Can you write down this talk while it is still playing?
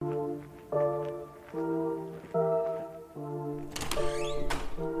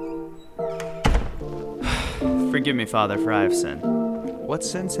Forgive me, Father, for I have sinned. What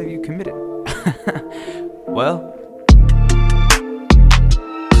sins have you committed? Well,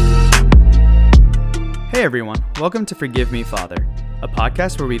 hey everyone, welcome to Forgive Me, Father, a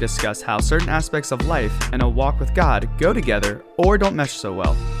podcast where we discuss how certain aspects of life and a walk with God go together or don't mesh so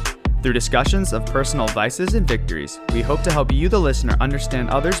well. Through discussions of personal vices and victories, we hope to help you, the listener, understand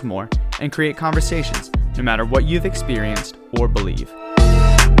others more and create conversations, no matter what you've experienced or believe.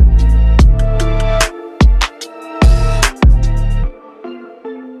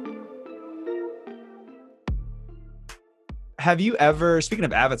 Have you ever, speaking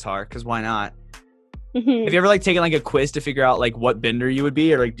of Avatar, because why not? Have you ever taken a quiz to figure out what bender you would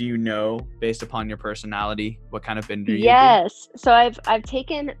be, or do you know based upon your personality what kind of bender you'd be? Yes. So I've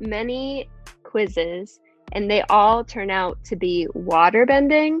taken many quizzes and they all turn out to be water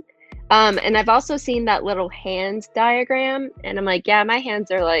bending. And I've also seen that little hand diagram and I'm like, yeah, my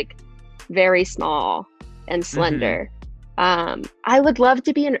hands are very small and slender. I would love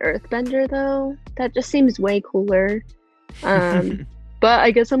to be an earthbender though. That just seems way cooler. But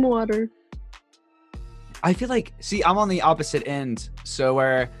I guess I'm water. I feel I'm on the opposite end. So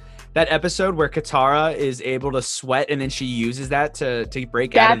where that episode where Katara is able to sweat and then she uses that to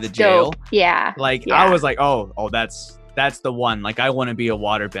break out of the jail. Dope. Yeah. I was like, oh, that's the one. I want to be a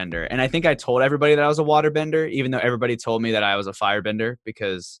waterbender. And I think I told everybody that I was a waterbender, even though everybody told me that I was a firebender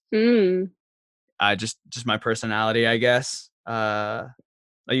because just my personality, I guess.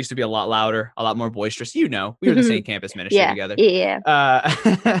 I used to be a lot louder, a lot more boisterous. We were the same campus ministry together. Yeah.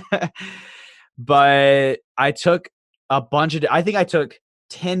 But I took I think I took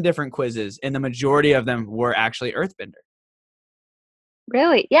 10 different quizzes and the majority of them were actually earthbender.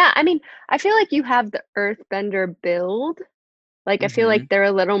 Really? Yeah. I mean, I feel like you have the earthbender build. I feel like they're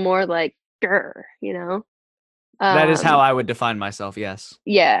a little more grr, you know? That is how I would define myself, yes.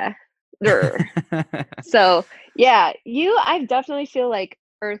 Yeah. Grr. So, yeah, I definitely feel like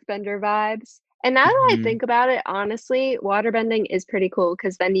earthbender vibes. And now that I think about it, honestly, waterbending is pretty cool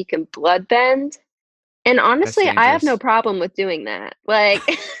because then you can blood bend. And honestly, I have no problem with doing that. What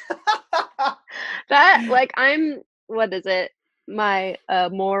is it? My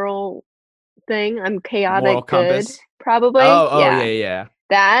moral thing. I'm chaotic moral good, compass. probably. Oh, yeah.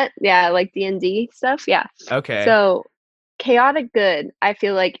 That, yeah, D&D stuff. Yeah. Okay. So chaotic good, I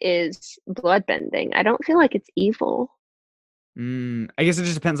feel like is bloodbending. I don't feel like it's evil. I guess it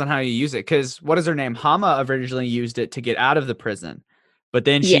just depends on how you use it. Because what is her name? Hama originally used it to get out of the prison, but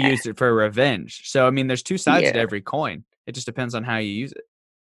then she used it for revenge. So, I mean, there's two sides to every coin. It just depends on how you use it.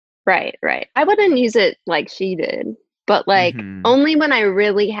 Right. I wouldn't use it like she did, but only when I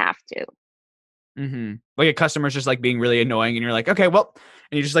really have to. A customer's just being really annoying and you're like, okay, well,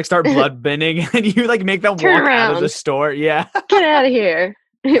 and you just start blood bending and you make them Turn walk around. out of the store. Yeah. Get out of here.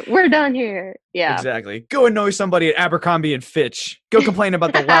 We're done here. Yeah. Exactly. Go annoy somebody at Abercrombie and Fitch. Go complain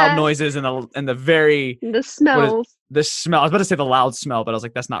about the loud noises and the smells. The smell. I was about to say the loud smell, but I was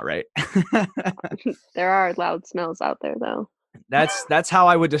like, that's not right. There are loud smells out there though. That's how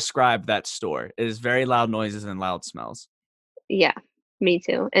I would describe that store. It is very loud noises and loud smells. Yeah, me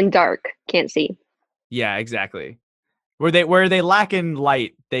too. And dark. Can't see. Yeah, exactly. Where they lack in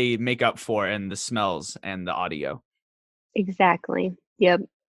light, they make up for in the smells and the audio. Exactly. Yep.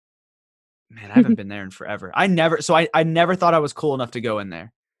 Man, I haven't been there in forever. I never thought I was cool enough to go in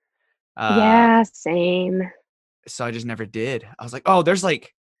there. Yeah, same. So I just never did. I was like, oh, there's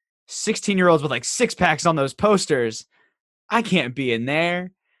 16-year-olds with six packs on those posters. I can't be in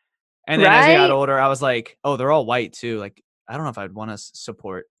there. And then as I got older, I was like, oh, they're all white too. I don't know if I'd want to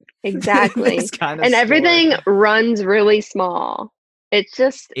support. Exactly. This kind of and store. Everything runs really small. It's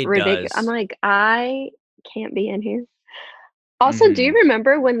just ridiculous. Does. I'm like, I can't be in here. Also, do you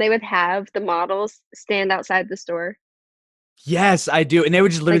remember when they would have the models stand outside the store? Yes, I do. And they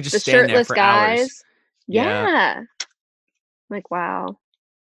would just literally just stand there for hours. Yeah. Wow.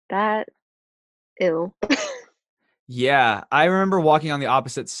 That ew. Yeah. I remember walking on the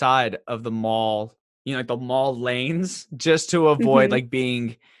opposite side of the mall, the mall lanes, just to avoid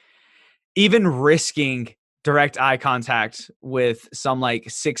even risking direct eye contact with some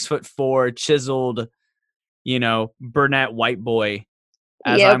 6'4" chiseled, brunette white boy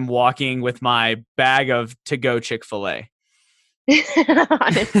as I'm walking with my bag of to-go Chick-fil-A.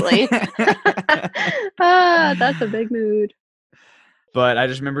 Honestly. That's a big mood. But I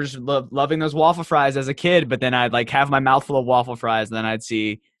just remember just loving those waffle fries as a kid, but then I'd have my mouth full of waffle fries and then I'd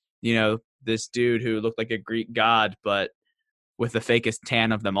see, this dude who looked like a Greek god, but with the fakest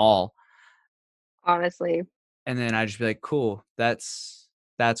tan of them all. Honestly. And then I'd just be like, cool, that's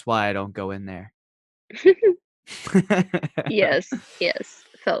why I don't go in there. Yes,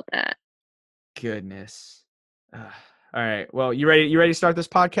 felt that. Goodness. All right. Well, you ready? You ready to start this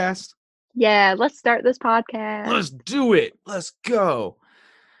podcast? Yeah, let's start this podcast. Let's do it. Let's go.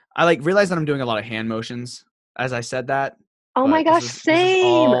 I like realized that I'm doing a lot of hand motions as I said that, Oh my but this gosh, is this is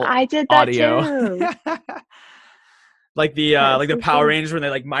same. all I did that audio. too. Like That's the so Power true. Rangers when they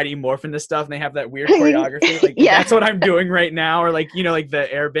like Mighty Morphin into stuff and they have that weird choreography. Like Yeah. that's what I'm doing right now. Or like, like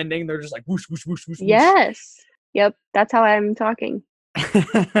the air bending, they're just like whoosh, whoosh, whoosh, whoosh, whoosh. Yes. Yep, that's how I'm talking.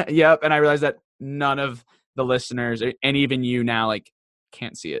 Yep. And I realized that none of the listeners and even you now like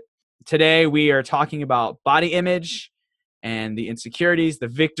can't see it. Today we are talking about body image and the insecurities, the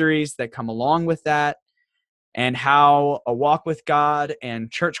victories that come along with that, and how a walk with God and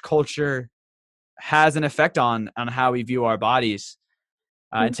church culture has an effect on how we view our bodies.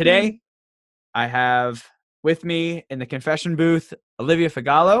 And Mhm. today I have with me in the confession booth Olivia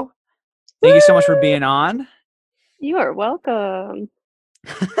Figallo. Thank you so much for Woo! being on. You are welcome.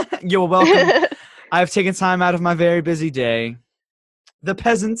 You're welcome. I've taken time out of my very busy day. The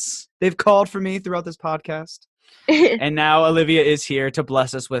peasants, they've called for me throughout this podcast. And now Olivia is here to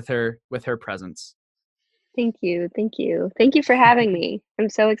bless us with her presence. Thank you. Thank you. Thank you for having me. I'm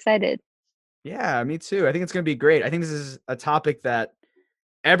so excited. Yeah, me too. I think it's going to be great. I think this is a topic that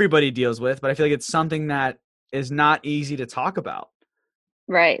everybody deals with, but I feel like it's something that is not easy to talk about.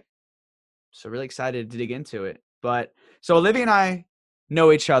 Right. So really excited to dig into it. But so Olivia and I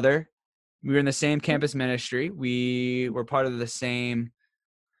know each other. We were in the same campus ministry. We were part of the same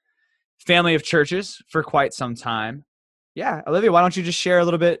family of churches for quite some time. Yeah, Olivia, why don't you just share a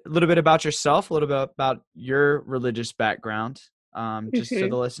little bit about yourself, a little bit about your religious background, just so Mhm.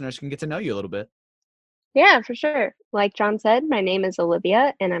 the listeners can get to know you a little bit. Yeah, for sure. Like John said, my name is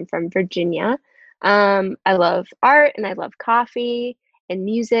Olivia and I'm from Virginia. I love art and I love coffee and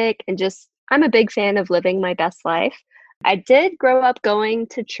music and just I'm a big fan of living my best life. I did grow up going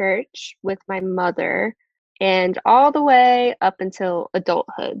to church with my mother and all the way up until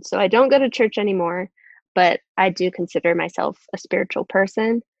adulthood. So I don't go to church anymore, but I do consider myself a spiritual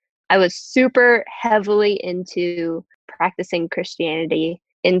person. I was super heavily into practicing Christianity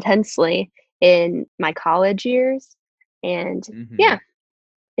intensely in my college years. And Mm-hmm. yeah,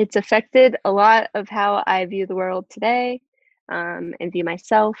 it's affected a lot of how I view the world today and view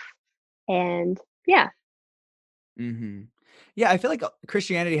myself. And yeah. Mm-hmm. Yeah, I feel like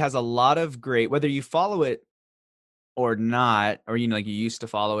Christianity has a lot of great, whether you follow it or not, or like you used to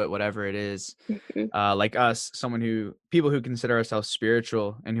follow it, whatever it is. Mhm. Like us, people who consider ourselves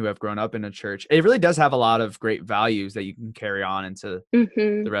spiritual and who have grown up in a church, it really does have a lot of great values that you can carry on into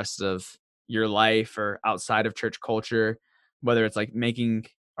Mhm. the rest of your life or outside of church culture, whether it's like making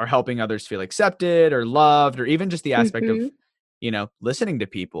or helping others feel accepted or loved, or even just the aspect of, Mhm. listening to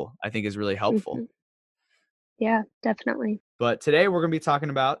people, I think is really helpful. Mhm. Yeah, definitely. But today we're going to be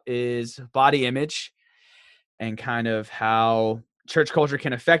talking about is body image and kind of how church culture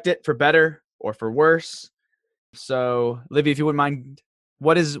can affect it for better or for worse. So, Livy, if you wouldn't mind,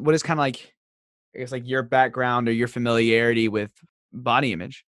 what is kind of like, I guess, like your background or your familiarity with body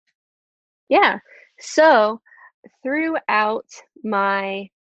image? Yeah. So throughout my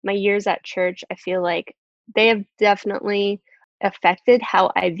my years at church, I feel like they have definitely affected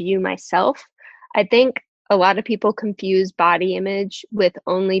how I view myself. I think a lot of people confuse body image with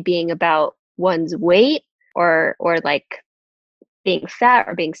only being about one's weight or like being fat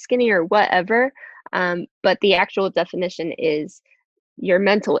or being skinny or whatever. But the actual definition is your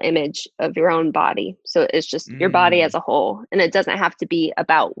mental image of your own body. So it's just your body as Mm, a whole, and it doesn't have to be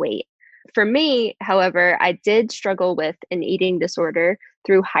about weight. For me, however, I did struggle with an eating disorder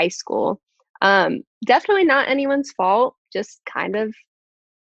through high school. Definitely not anyone's fault, just kind of,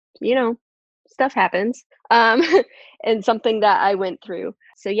 you know, stuff happens. And something that I went through.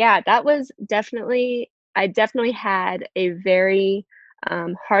 So yeah, that was definitely I definitely had a very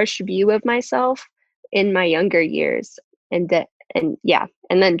harsh view of myself in my younger years. And yeah,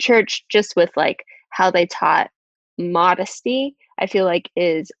 and then church just with like how they taught modesty, I feel like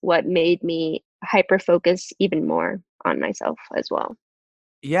is what made me hyper focus even more on myself as well.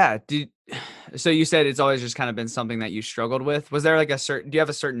 yeah. So you said it's always just kind of been something that you struggled with. Was there like do you have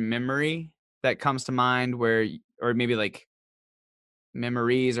a certain memory that comes to mind where, or maybe like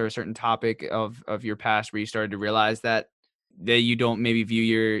memories or a certain topic of your past where you started to realize that you don't maybe view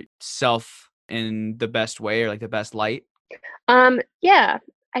yourself in the best way or like the best light? Yeah,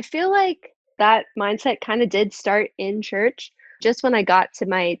 I feel like that mindset kind of did start in church. Just when I got to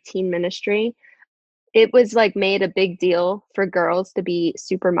my teen ministry, it was like made a big deal for girls to be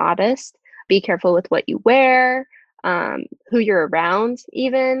super modest, be careful with what you wear, who you're around,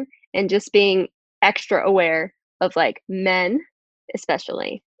 even, and just being extra aware of like men,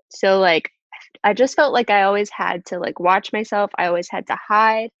 especially. So, like, I just felt like I always had to like watch myself. I always had to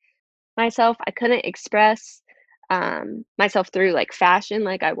hide myself. I couldn't express myself through like fashion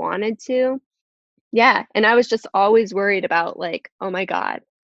like I wanted to. Yeah, and I was just always worried about like, oh my God,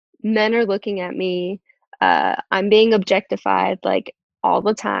 men are looking at me. I'm being objectified like all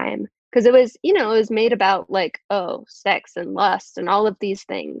the time because it was, it was made about like, oh, sex and lust and all of these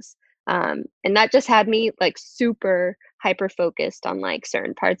things. And that just had me like super hyper focused on like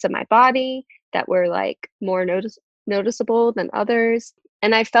certain parts of my body that were like more noticeable than others.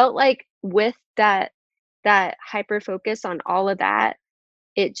 And I felt like with that hyper focus on all of that,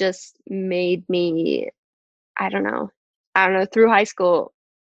 it just made me, I don't know. I don't know, through high school,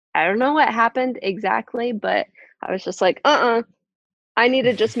 I don't know what happened exactly, but I was just like, I need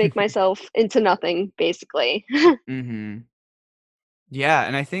to just make myself into nothing, basically. Mhm. Yeah,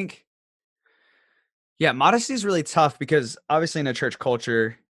 and I think yeah, modesty is really tough because obviously in a church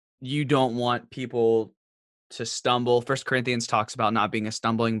culture, you don't want people to stumble. First Corinthians talks about not being a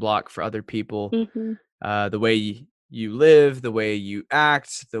stumbling block for other people. Mhm, The way you live, the way you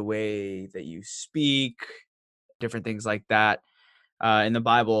act, the way that you speak, different things like that. In the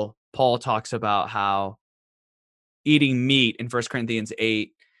Bible, Paul talks about how eating meat in First Corinthians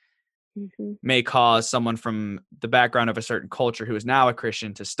 8 mhm, may cause someone from the background of a certain culture who is now a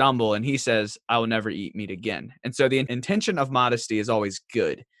Christian to stumble. And he says, I will never eat meat again. And so the intention of modesty is always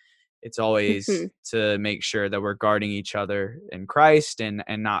good. It's always mhm, to make sure that we're guarding each other in Christ and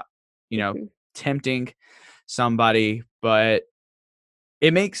not, you know, mhm, tempting somebody. But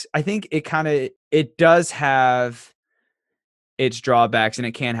I think it does have its drawbacks and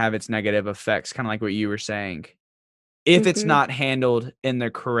it can have its negative effects, kind of like what you were saying, if it's mhm. not handled in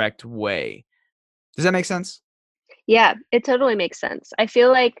the correct way. Does that make sense? Yeah, it totally makes sense. I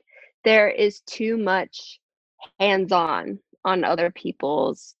feel like there is too much hands-on on other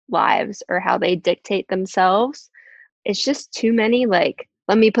people's lives or how they dictate themselves. It's just too many, like,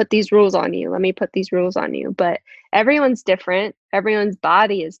 "Let me put these rules on you, let me put these rules on you," but everyone's different, everyone's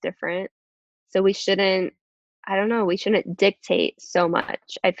body is different, so we shouldn't, I don't know, we shouldn't dictate so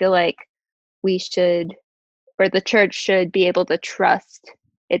much. I feel like we should, or the church should be able to trust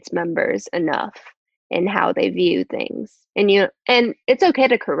its members enough in how they view things. And it's okay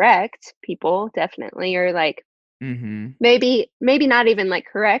to correct people, definitely, or like Mhm. maybe not even like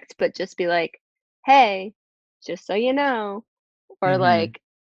correct, but just be like, "Hey, just so you know," or Mhm. like,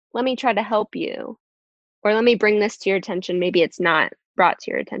 "Let me try to help you," or "Let me bring this to your attention." Maybe it's not brought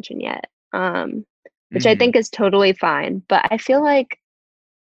to your attention yet. Which I Mhm. think is totally fine. But I feel like,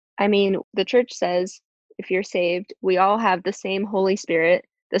 I mean, the church says if you're saved, we all have the same Holy Spirit,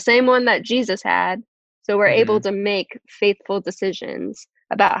 the same one that Jesus had. So we're able Mhm. to make faithful decisions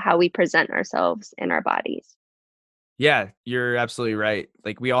about how we present ourselves and our bodies. Yeah, you're absolutely right.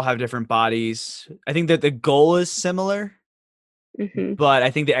 Like we all have different bodies. I think that the goal is similar, Mhm. but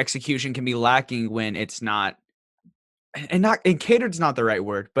I think the execution can be lacking when it's not and catered's not the right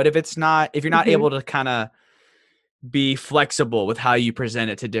word, but if you're not Mhm. able to kind of be flexible with how you present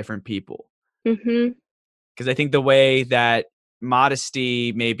it to different people. Mhm. Because I think the way that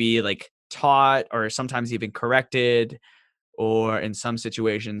modesty may be like taught or sometimes even corrected or in some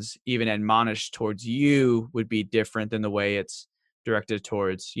situations even admonished towards you would be different than the way it's directed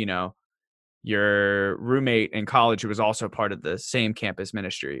towards, your roommate in college who was also part of the same campus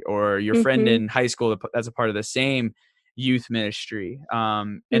ministry or your friend Mhm. in high school that's a part of the same youth ministry.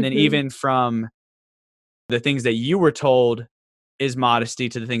 And then Mhm. even from the things that you were told is modesty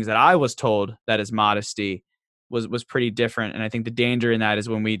to the things that I was told that is modesty was pretty different. And I think the danger in that is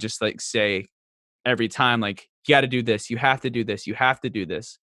when we just like say every time, like, you got to do this, you have to do this, you have to do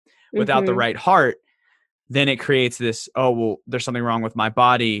this without the Mhm. right heart, then it creates this, oh, well, there's something wrong with my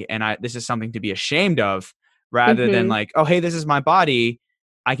body. And this is something to be ashamed of rather than Mhm. like, oh, hey, this is my body.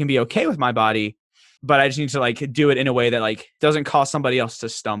 I can be okay with my body, but I just need to like do it in a way that like doesn't cause somebody else to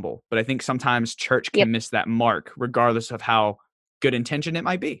stumble. But I think sometimes church Yep. can miss that mark regardless of how good intention it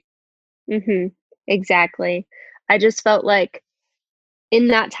might be. Mhm. Exactly. I just felt like in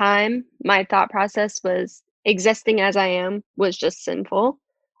that time, my thought process was existing as I am was just sinful.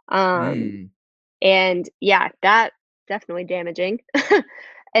 Um, Mm, and yeah, that definitely damaging.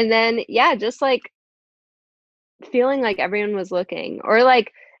 And then, yeah, just like feeling like everyone was looking or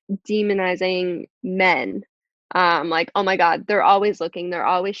like demonizing men. Like, oh my God, they're always looking, they're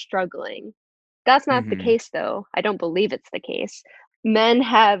always struggling. That's not the mhm, case, though. I don't believe it's the case. Men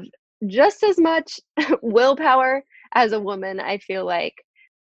have just as much willpower as a woman, I feel like,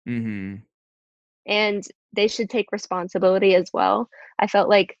 mhm, and they should take responsibility as well. I felt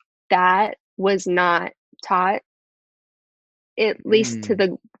like that was not taught, at least to mm,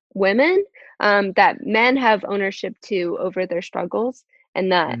 the women. that men have ownership too over their struggles,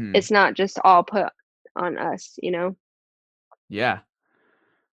 and that Hmm. it's not just all put on us, you know? Yeah,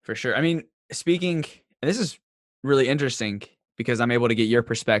 for sure. I mean, speaking, and this is really interesting because I'm able to get your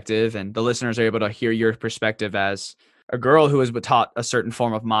perspective and the listeners are able to hear your perspective as a girl who was taught a certain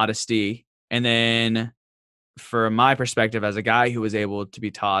form of modesty. And then for my perspective as a guy who was able to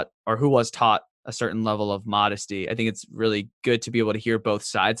be taught or who was taught a certain level of modesty, I think it's really good to be able to hear both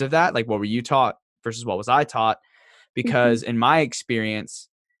sides of that. Like, what were you taught versus what was I taught? Hmm. Because in my experience,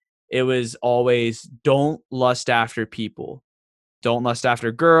 it was always don't lust after people, don't lust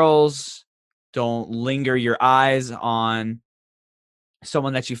after girls, don't linger your eyes on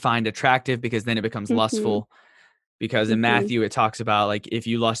someone that you find attractive because then it becomes Hmm. lustful. Because in Hmm. Matthew, it talks about like if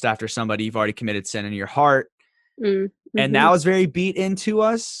you lust after somebody, you've already committed sin in your heart. And that Mm-hmm. was very beat into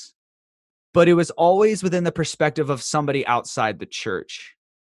us, but it was always within the perspective of somebody outside the church.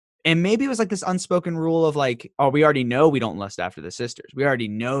 And maybe it was like this unspoken rule of like, oh, we already know we don't lust after the sisters. We already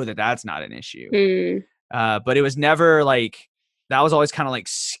know that that's not an issue. Mm. But it was never like, that was always kind of like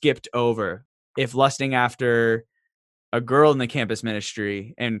skipped over. If lusting after a girl in the campus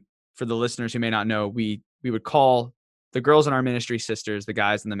ministry, and for the listeners who may not know, we would call the girls in our ministry sisters, the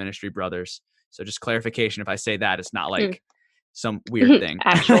guys in the ministry brothers. So just clarification, if I say that, it's not Mm. like some weird thing.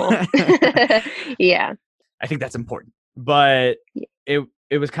 Actual. Yeah. I think that's important. But Yeah.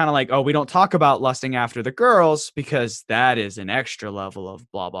 it was kind of like, oh, we don't talk about lusting after the girls because that is an extra level of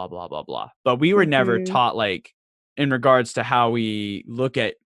blah blah blah blah blah. But we were never Hmm. taught like in regards to how we look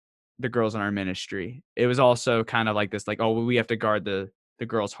at the girls in our ministry. It was also kind of like this, like, oh, well, we have to guard the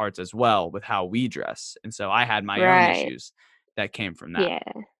girls' hearts as well with how we dress. And so I had my own Right. issues that came from that.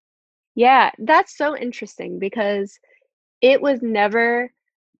 Yeah. Yeah. That's so interesting because it was never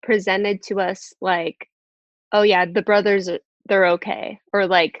presented to us like, oh yeah, the brothers they're okay, or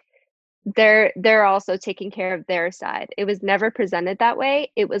like they're also taking care of their side. It was never presented that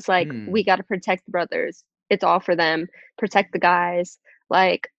way. It was like Hmm. we got to protect the brothers. It's all for them. Protect the guys.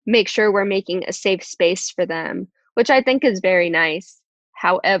 Like make sure we're making a safe space for them, which I think is very nice.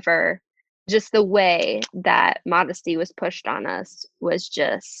 However, just the way that modesty was pushed on us was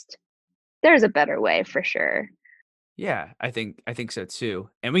just there's a better way for sure. Yeah, I think so too.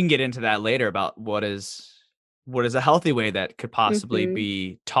 And we can get into that later about what is a healthy way that could possibly Mhm.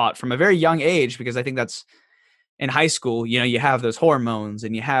 be taught from a very young age, because I think that's in high school, you know, you have those hormones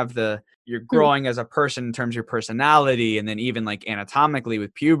and you have you're Mm. growing as a person in terms of your personality. And then even like anatomically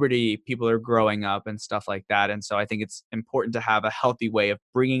with puberty, people are growing up and stuff like that. And so I think it's important to have a healthy way of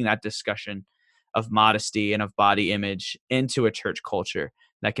bringing that discussion of modesty and of body image into a church culture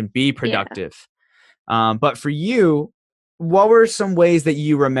that can be Yeah. productive. But for you, what were some ways that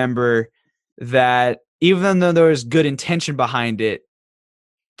you remember that even though there was good intention behind it,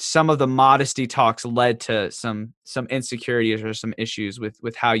 some of the modesty talks led to some insecurities or some issues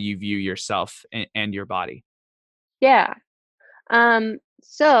with how you view yourself and your body? Yeah.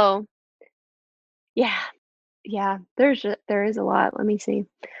 So yeah, yeah, there is a lot. Let me see.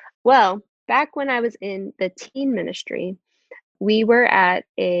 Well, back when I was in the teen ministry, we were at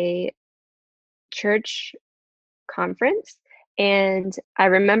a church conference, and I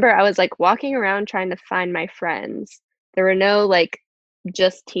remember I was, like, walking around trying to find my friends. There were no, like,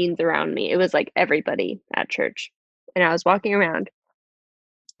 just teens around me. It was, like, everybody at church, and I was walking around,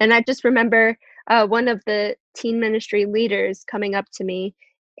 and I just remember, one of the teen ministry leaders coming up to me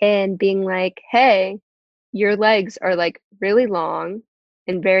and being like, "Hey, your legs are, like, really long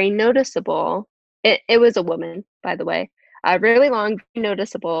and very noticeable." It was a woman, by the way. Really long, very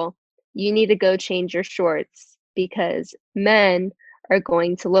noticeable. You need to go change your shorts because men are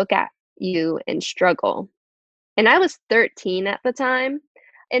going to look at you and struggle. And I was 13 at the time,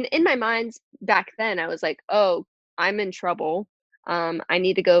 and in my mind back then, I was like, "Oh, I'm in trouble. I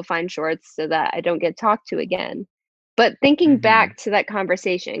need to go find shorts so that I don't get talked to again." But thinking Mhm. back to that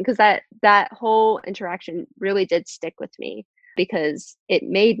conversation, because that whole interaction really did stick with me because it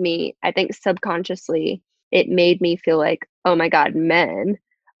made me, I think subconsciously, it made me feel like, "Oh my god, men,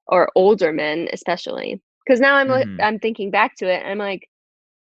 or older men especially." Because now Mhm. I'm thinking back to it, and I'm like,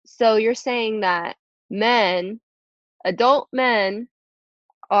 "So you're saying that men, adult men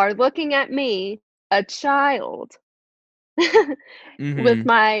are looking at me, a child, with Mhm.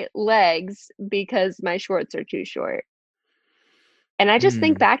 my legs because my shorts are too short." And I just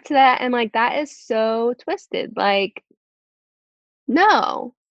think Mm. back to that and like, that is so twisted. Like,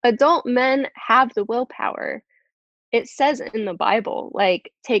 no, adult men have the willpower. It says in the Bible,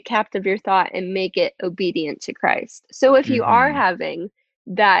 like, take captive your thought and make it obedient to Christ. So if you are Mhm. having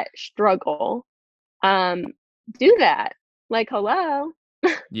that struggle, um, do that. Like, hello.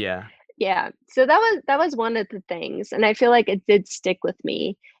 Yeah. Yeah. So that was one of the things, and I feel like it did stick with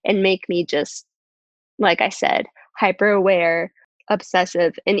me and make me just, like I said, hyper aware,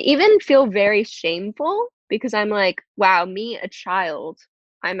 obsessive, and even feel very shameful because I'm like, wow, me, a child,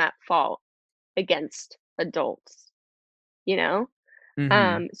 I'm at fault against adults, you know?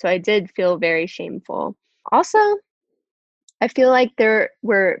 Mhm. So I did feel very shameful. Also, I feel like there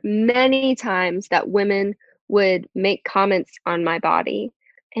were many times that women would make comments on my body,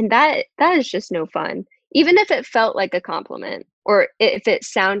 and that is just no fun. Even if it felt like a compliment or if it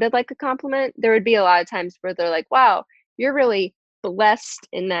sounded like a compliment, there would be a lot of times where they're like, "Wow, you're really blessed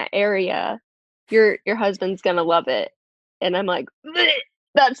in that area. Your husband's gonna love it." And I'm like, "Bleh,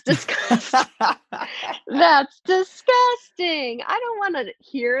 that's disgusting. That's disgusting. I don't wanna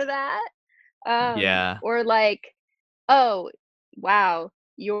hear that." Yeah. Or like, "Oh, wow,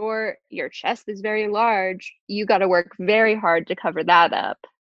 your chest is very large. You gotta work very hard to cover that up."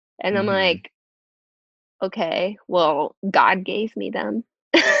 And I'm Mhm. like, "Okay, well, God gave me them."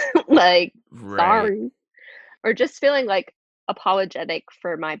 Like, Right. sorry. Or just feeling, like, apologetic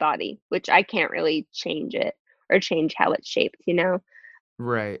for my body, which I can't really change it or change how it's shaped, you know?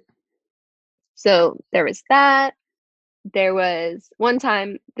 Right. So, there was that. There was one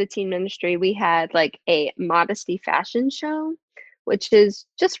time, the teen ministry, we had, like, a modesty fashion show, which is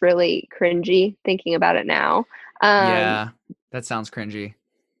just really cringy thinking about it now. Um, Yeah. That sounds cringy.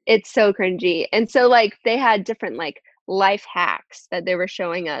 it's so cringy, and so, like, they had different, like, life hacks that they were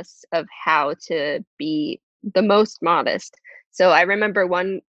showing us of how to be the most modest. So, I remember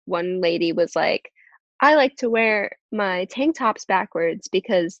one lady was like, "I like to wear my tank tops backwards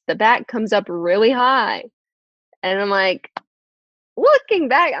because the back comes up really high." And I'm like, looking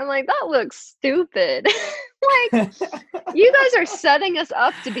back, I'm like, "That looks stupid." Like, you guys are setting us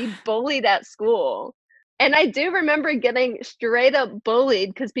up to be bullied at school. And I do remember getting straight up bullied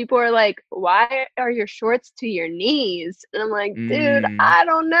because people are like, "Why are your shorts to your knees?" And I'm like, "Dude, Mm. I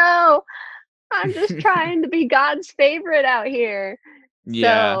don't know. I'm just trying to be God's favorite out here."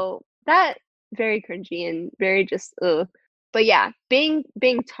 Yeah. So, that very cringy and very just, ugh. But yeah, being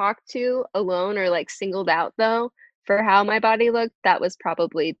talked to alone or, like, singled out though, for how my body looked, that was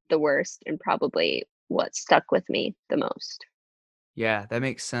probably the worst and probably what stuck with me the most. Yeah, that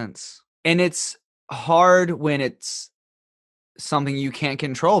makes sense. And it's hard when it's something you can't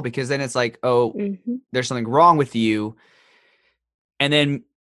control because then it's like, "Oh, Mhm, there's something wrong with you." And then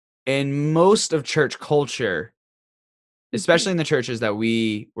in most of church culture, mhm, especially in the churches that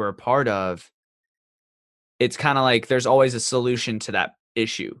we were a part of, it's kinda like there's always a solution to that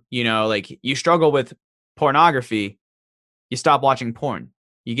issue. You know, like, you struggle with pornography, you stop watching porn.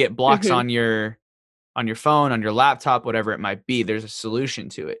 You get blocks mhm, on your phone, on your laptop, whatever it might be, there's a solution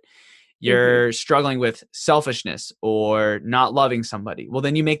to it. mhm, You're struggling with selfishness or not loving somebody. Well,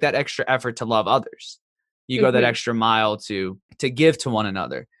 then you make that extra effort to love others. You go that mhm, extra mile to give to one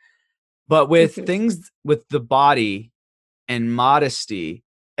another. But with mhm, things with the body and modesty,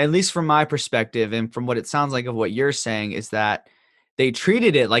 at least from my perspective and from what it sounds like of what you're saying, is that they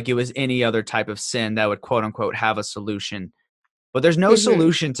treated it like it was any other type of sin that would quote unquote have a solution. But there's no mhm,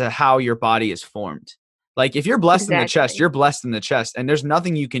 solution to how your body is formed. Like if you're blessed in the chest, exactly. you're blessed in the chest, and there's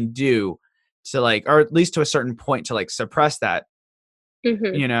nothing you can do to like, or at least to a certain point, to like suppress that.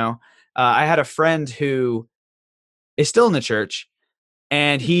 Mhm, You know, I had a friend who is still in the church,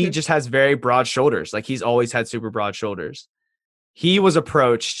 and he mhm, just has very broad shoulders. Like he's always had super broad shoulders. He was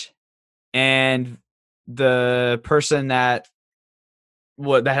approached, and the person that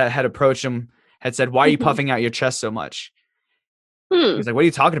had approached him had said, "Why are you mhm. puffing out your chest so much?" Hmm, He's like, "What are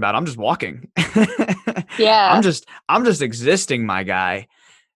you talking about? I'm just walking. yeah, I'm just existing, my guy."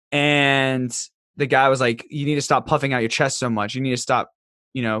 And the guy was like, "You need to stop puffing out your chest so much. You need to stop,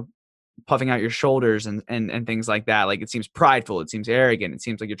 you know, puffing out your shoulders and things like that. Like it seems prideful, it seems arrogant, it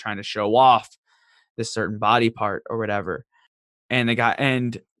seems like you're trying to show off this certain body part or whatever." And the guy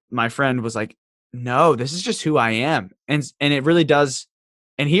and my friend was like, "No, this is just who I am." And it really does,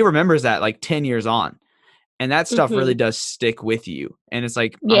 and he remembers that like 10 years on. And that stuff really mhm, does stick with you. And it's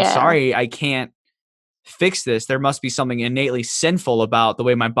like, "I'm yeah, sorry, I can't fix this. There must be something innately sinful about the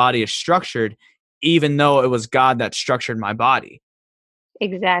way my body is structured, even though it was God that structured my body."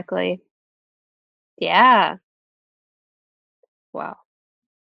 exactly. Yeah, wow.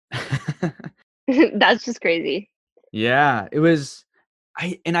 That's just crazy. Yeah, it was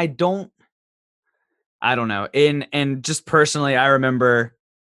I don't know. And just personally, I remember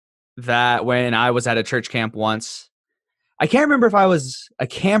that when I was at a church camp once, I can't remember if I was a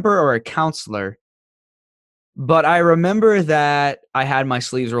camper or a counselor, but I remember that I had my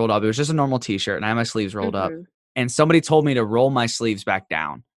sleeves rolled up. It was just a normal t-shirt and I had my sleeves rolled up. Mhm, And somebody told me to roll my sleeves back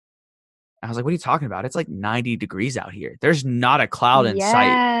down. I was like, what are you talking about? It's like 90 degrees out here. There's not a cloud in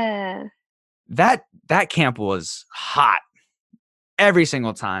sight. Yeah. That camp was hot every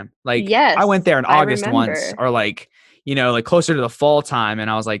single time. Like I went Yes, there in I August once, remember. or like, like closer to the fall time. And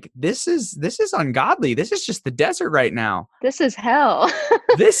I was like, this is ungodly. This is just the desert right now. This is hell.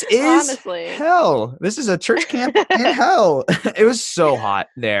 This is Honestly. hell. This is a church camp in hell. It was so hot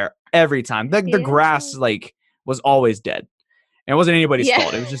there every time. The Yeah. grass like was always dead. And it wasn't anybody's Yeah.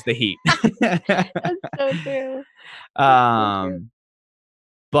 fault. It was just the heat. That's so true. That's so true. um,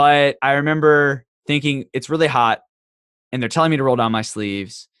 but I remember thinking it's really hot and they're telling me to roll down my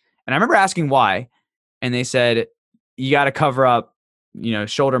sleeves. And I remember asking why. And they said, you got to cover up,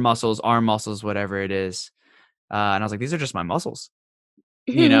 shoulder muscles, arm muscles, whatever it is. And I was like, these are just my muscles,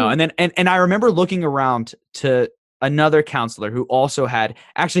 and then, and I remember looking around to another counselor who also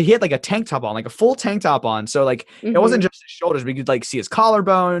he had like a tank top on, like a full tank top on. So like, it wasn't just his shoulders, but you could like see his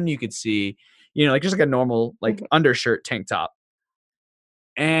collarbone. You could see, like just like a normal, like undershirt tank top.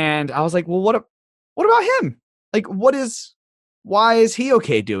 And I was like, well, what about him? Like, why is he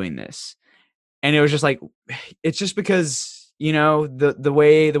okay doing this? And it was just like, it's just because, the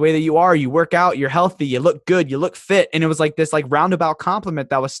way that you work out, you're healthy, you look good, you look fit. And it was like this like roundabout compliment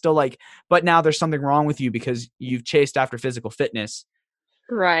that was still like, but now there's something wrong with you because you've chased after physical fitness.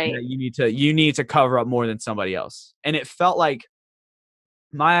 Right. You need to cover up more than somebody else. And it felt like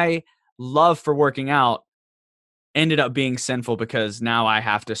my love for working out ended up being sinful because now I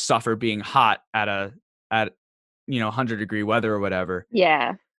have to suffer being hot at 100-degree weather or whatever.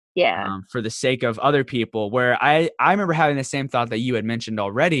 Yeah. Yeah. For the sake of other people, where I remember having the same thought that you had mentioned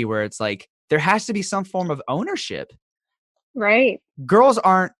already, where it's like, there has to be some form of ownership. Right.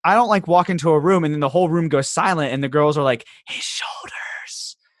 I don't like walk into a room and then the whole room goes silent and the girls are like, his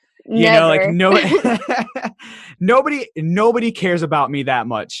shoulders, like Never. no, nobody cares about me that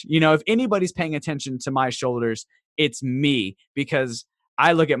much. If anybody's paying attention to my shoulders, it's me, because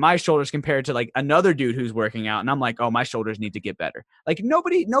I look at my shoulders compared to like another dude who's working out and I'm like, oh, my shoulders need to get better. Like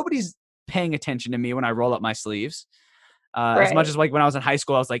nobody's paying attention to me when I roll up my sleeves. As much Right. as like when I was in high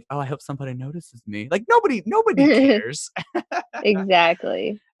school, I was like, oh, I hope somebody notices me. Like nobody cares.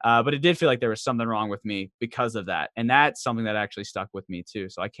 Exactly. But it did feel like there was something wrong with me because of that. And that's something that actually stuck with me too.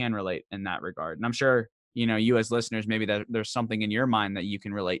 So I can relate in that regard. And I'm sure, you as listeners, maybe that there's something in your mind that you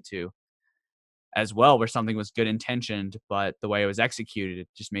can relate to as well, where something was good intentioned, but the way it was executed, it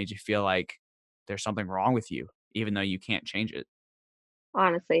just made you feel like there's something wrong with you, even though you can't change it.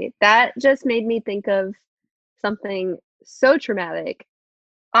 Honestly, that just made me think of something so traumatic.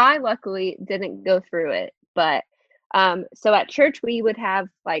 I luckily didn't go through it, but so at church we would have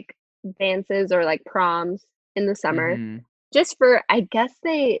like dances or like proms in the summer, Mm-hmm. just for, I guess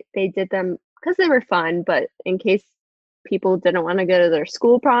they did them because they were fun, but in case people didn't want to go to their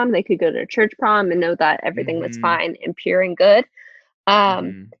school prom, they could go to their church prom and know that everything was Mm-hmm. fine and pure and good. Um,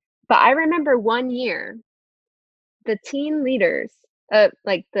 Mm-hmm. but I remember one year the teen leaders,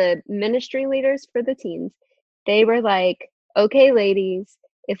 like the ministry leaders for the teens, they were like, "Okay, ladies,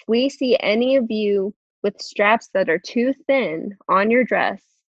 if we see any of you with straps that are too thin on your dress,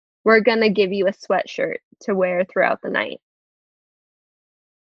 we're gonna give you a sweatshirt to wear throughout the night."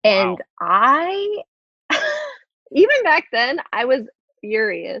 And Wow. I even back then, I was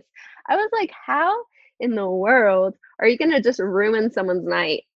furious. I was like, "How in the world are you gonna just ruin someone's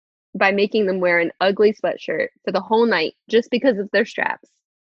night by making them wear an ugly sweatshirt for the whole night just because of their straps?"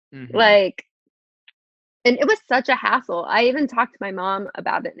 Mm-hmm. Like, and it was such a hassle. I even talked to my mom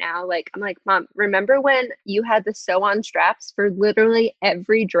about it now. Like, I'm like, "Mom, remember when you had to sew on straps for literally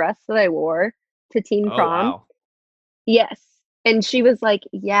every dress that I wore to teen Oh, prom?" wow. Yes. And she was like,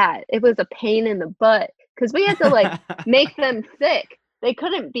 "Yeah, it was a pain in the butt because we had to like make them thick. They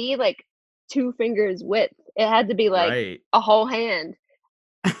couldn't be like 2 fingers width. It had to be like Right. a whole hand."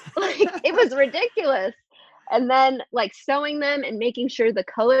 Like, it was ridiculous. And then, like, sewing them and making sure the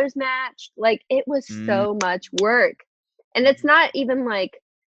colors matched, like, it was Mm-hmm. so much work. And it's not even like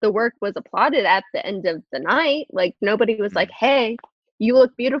the work was applauded at the end of the night, like, nobody was like, "Hey, you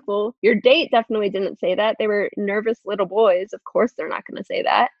look beautiful." Your date definitely didn't say that. They were nervous little boys, of course they're not gonna say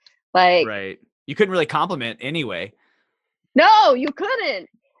that. Like, Right. You couldn't really compliment anyway. no, you couldn't.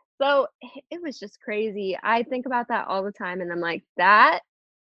 So, it was just crazy. I think about that all the time, and I'm like, "That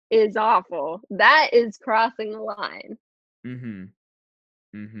is awful. That is crossing the line." Mm-hmm.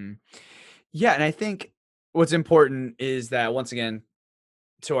 Mm-hmm. Yeah, and I think what's important is that, once again,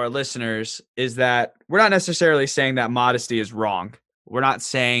 to our listeners, is that we're not necessarily saying that modesty is wrong. We're not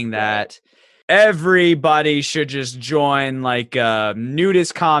saying Right. that everybody should just join like a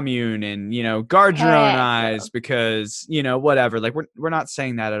nudist commune and, guard your own Heck eyes no. because, whatever. Like we're not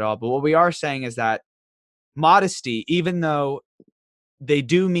saying that at all. But what we are saying is that modesty, even though they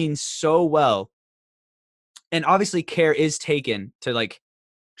do mean so well, and obviously care is taken to like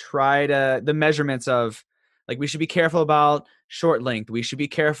try to the measurements of like we should be careful about short length. We should be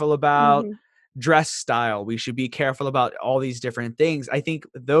careful about Hmm. dress style. We should be careful about all these different things. I think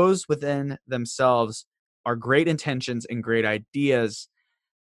those within themselves are great intentions and great ideas.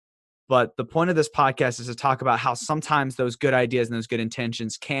 But the point of this podcast is to talk about how sometimes those good ideas and those good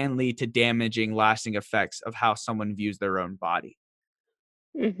intentions can lead to damaging, lasting effects of how someone views their own body.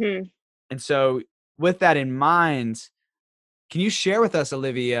 Hmm. And so, with that in mind, can you share with us,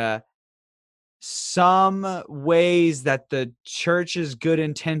 Olivia, some ways that the church's good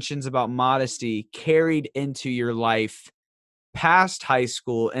intentions about modesty carried into your life past high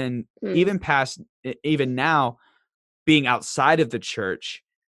school and Mm. even now being outside of the church?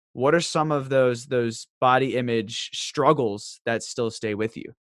 What are some of those body image struggles that still stay with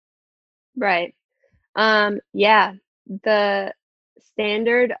you? Right. Yeah, the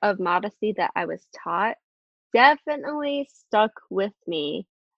standard of modesty that I was taught definitely stuck with me,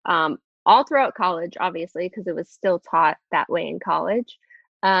 all throughout college, obviously, because it was still taught that way in college.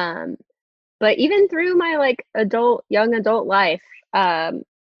 Um, but even through my like young adult life, um,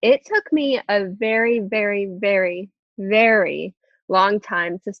 it took me a very, very, very, very long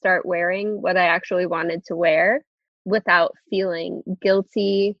time to start wearing what I actually wanted to wear without feeling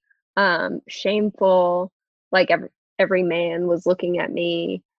guilty, shameful, like every man was looking at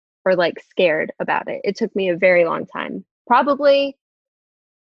me or like scared about it. It took me a very long time. Probably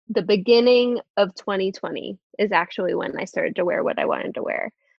the beginning of 2020 is actually when I started to wear what I wanted to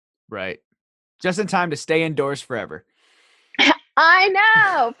wear. Right. Just in time to stay indoors forever. I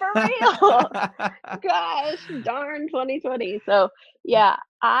know, for real. Gosh, darn 2020. So, yeah,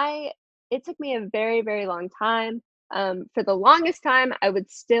 I it took me a very, very long time. For the longest time, I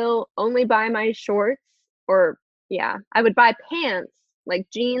would still only buy my shorts or yeah, I would buy pants, like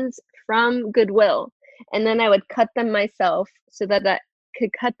jeans from Goodwill, and then I would cut them myself so that I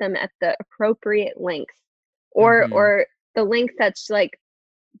could cut them at the appropriate length Mhm. or the length that's like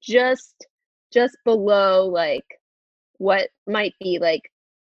just just below like what might be like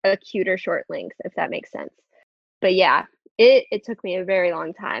a cuter short length, if that makes sense. But yeah, it took me a very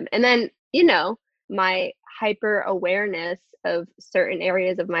long time. And then, my hyper awareness of certain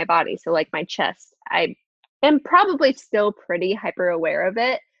areas of my body. So like my chest, I am probably still pretty hyper aware of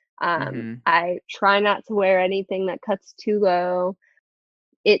it. Mhm. I try not to wear anything that cuts too low.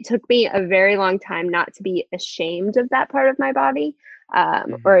 It took me a very long time not to be ashamed of that part of my body, or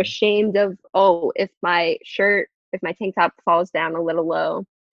Mhm. ashamed of, oh, if my tank top falls down a little low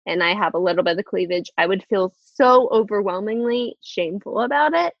and I have a little bit of cleavage, I would feel so overwhelmingly shameful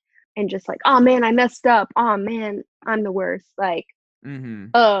about it and just like, oh man, I messed up. Oh man, I'm the worst. Like,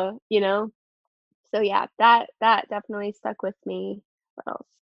 Mhm. uh, you know? So yeah, that definitely stuck with me. What else?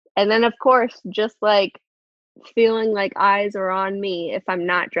 And then of course, just like feeling like eyes are on me if I'm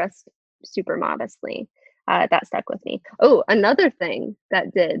not dressed super modestly. That stuck with me. Oh, another thing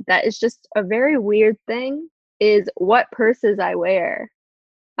that is just a very weird thing is what purses I wear.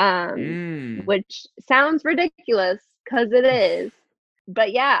 Mm. Which sounds ridiculous because it is.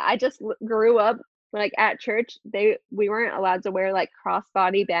 But yeah, I just grew up like at church. We weren't allowed to wear like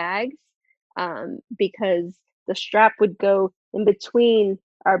crossbody bags because the strap would go in between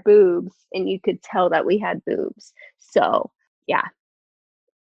our boobs and you could tell that we had boobs. So yeah,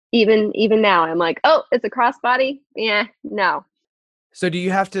 even now I'm like, oh, it's a crossbody. Yeah, no. So do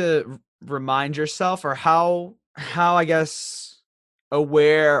you have to remind yourself, or how I guess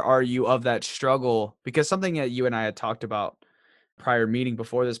aware are you of that struggle? Because something that you and I had talked about prior meeting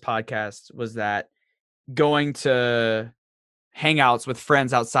before this podcast was that going to hangouts with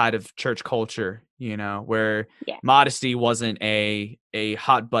friends outside of church culture, where Yeah. modesty wasn't a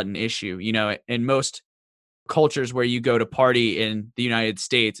hot button issue. In most cultures where you go to party in the United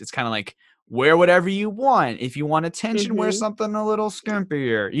States, it's kind of like wear whatever you want. If you want attention, wear Mhm. something a little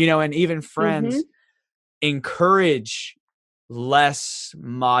skimpier, and even Mhm. friends encourage less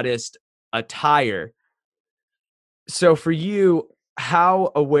modest attire. So for you,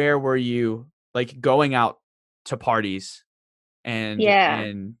 how aware were you like going out to parties and Yeah.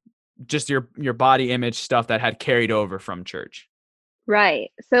 and just your body image stuff that had carried over from church?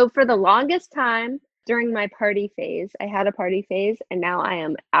 Right. So for the longest time during my party phase, I had a party phase and now I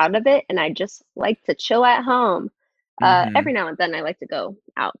am out of it and I just like to chill at home. Every Mhm. now and then I like to go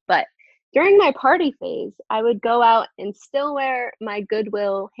out, but during my party phase, I would go out and still wear my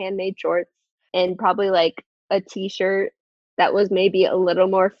Goodwill handmade shorts. and probably like a t-shirt that was maybe a little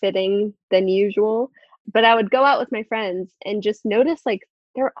more fitting than usual. But I would go out with my friends and just notice like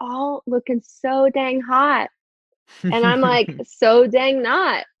they're all looking so dang hot. And I'm like, so dang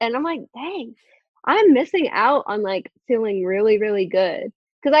not. And I'm like, dang, I'm missing out on like feeling really, really good.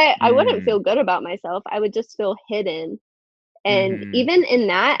 Cause I wouldn't Mm, feel good about myself. I would just feel hidden. And mhm, even in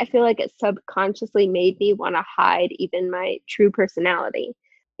that, I feel like it subconsciously made me want to hide even my true personality.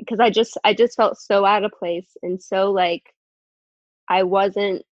 Because I just felt so out of place and so like I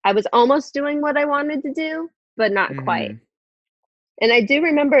was almost doing what I wanted to do, but not quite. mhm. And I do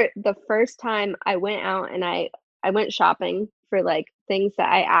remember the first time I went out and I went shopping for like things that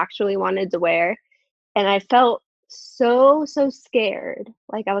I actually wanted to wear, and I felt so, so scared.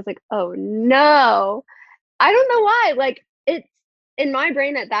 Like I was like, "Oh no." I don't know why. Like it's in my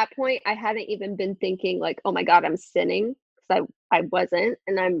brain at that point, I hadn't even been thinking like, "Oh my God, I'm sinning," because I wasn't,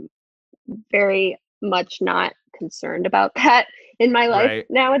 and I'm very much not concerned about that in my life Right.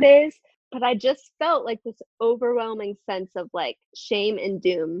 nowadays. But I just felt like this overwhelming sense of like shame and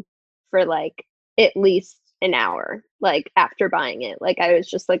doom for like at least an hour, like after buying it. Like I was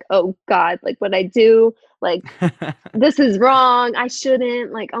just like, oh God, like what I do, like this is wrong. I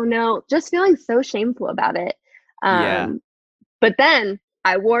shouldn't, like, oh no, just feeling so shameful about it. Yeah. Um, but then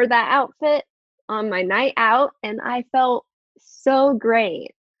I wore that outfit on my night out and I felt so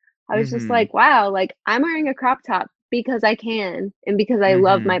great. I was just Mhm, like, wow, like I'm wearing a crop top because I can and because I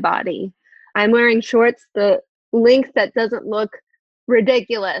love my mhm. body. I'm wearing shorts the length that doesn't look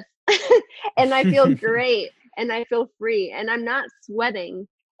ridiculous. And I feel great and I feel free and I'm not sweating.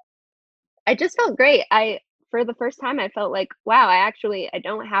 I just felt great. I For the first time I felt like, wow, I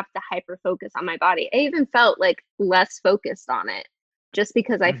don't have to hyper focus on my body. I even felt like less focused on it just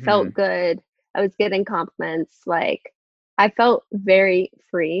because I felt Mhm, good. I was getting compliments, like I felt very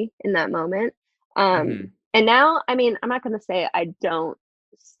free in that moment. mhm. And now, I mean, I'm not going to say I don't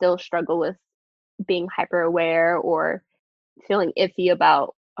still struggle with being hyper aware or feeling iffy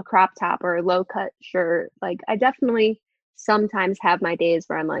about a crop top or a low cut shirt. Like I definitely sometimes have my days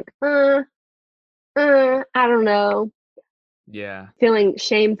where I'm like, I don't know, Yeah. feeling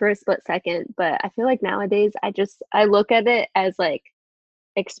shame for a split second, but I feel like nowadays I look at it as, like,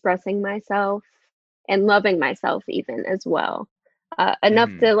 expressing myself and loving myself even as well, enough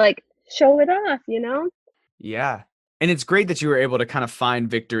Mhm. to, like, show it off, you know? Yeah. And it's great that you were able to kind of find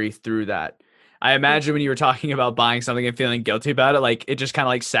victory through that. I imagine when you Mhm. were talking about buying something and feeling guilty about it, like it just kind of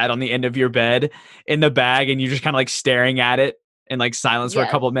like sat on the end of your bed in the bag and you're just kind of like staring at it in like silence for a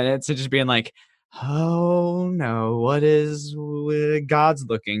Yes. couple of minutes and just being like, oh no, what is God's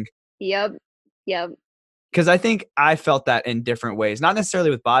looking? Yep. Yep. Because I think I felt that in different ways, not necessarily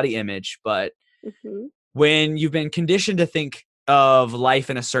with body image, but Mhm. when you've been conditioned to think of life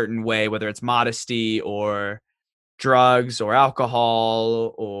in a certain way, whether it's modesty or drugs or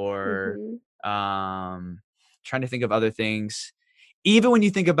alcohol or Mhm. trying to think of other things. Even when you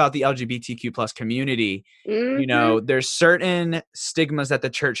think about the LGBTQ plus community, you Mhm. know, there's certain stigmas that the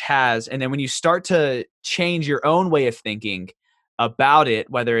church has. And then when you start to change your own way of thinking about it,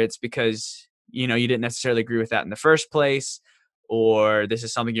 whether it's because, you know, you didn't necessarily agree with that in the first place, or this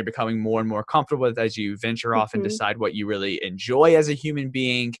is something you're becoming more and more comfortable with as you venture off and Mhm. decide what you really enjoy as a human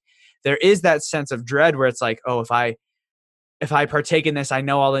being, there is that sense of dread where it's like, oh, if I partake in this, I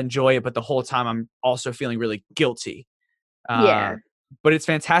know I'll enjoy it, but the whole time I'm also feeling really guilty. Uh, Yeah. but it's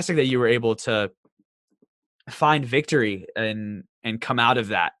fantastic that you were able to find victory and come out of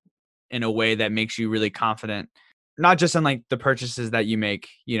that in a way that makes you really confident, not just in like the purchases that you make,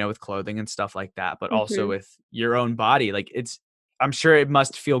 you know, with clothing and stuff like that, but also Mhm. with your own body. Like I'm sure it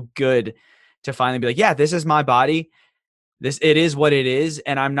must feel good to finally be like, yeah, this is my body. It is what it is,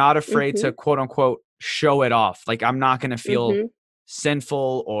 and I'm not afraid to Mhm. quote unquote show it off. Like I'm not going to feel Mhm.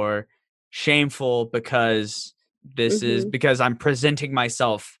 sinful or shameful Mhm. because I'm presenting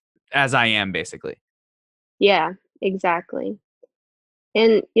myself as I am basically. Yeah, exactly.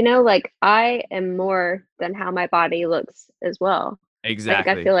 And, you know, like, I am more than how my body looks as well. Like,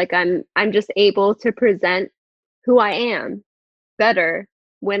 I Exactly. feel like I'm just able to present who I am better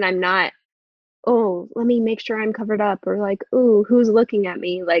when I'm not, "Oh, let me make sure I'm covered up," or like, "Ooh, who's looking at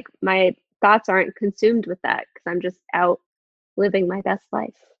me?" Like, my thoughts aren't consumed with that because 'cause I'm just out living my best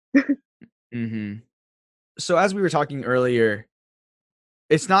life. Mhm. So as we were talking earlier,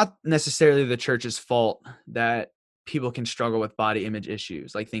 it's not necessarily the church's fault that people can struggle with body image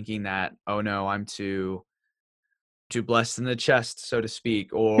issues, like thinking that, "Oh no, I'm too blessed in the chest, so to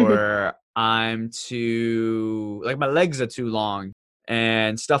speak, or I'm too like my legs are too long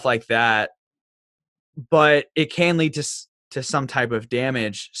and stuff like that. But it can lead to to some type of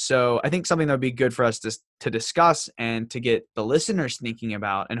damage. So I think something that would be good for us to discuss and to get the listeners thinking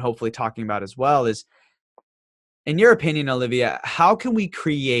about and hopefully talking about as well is, in your opinion, Olivia, how can we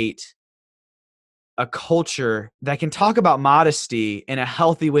create a culture that can talk about modesty in a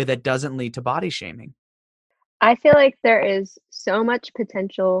healthy way that doesn't lead to body shaming? I feel like there is so much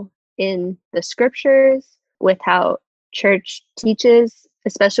potential in the scriptures with how church teaches,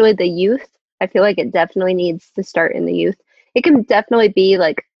 especially the youth. I feel like it definitely needs to start in the youth. It can definitely be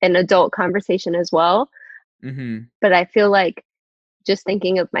like an adult conversation as well. Mm-hmm. But I feel like just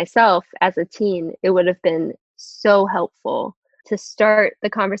thinking of myself as a teen, it would have been so helpful to start the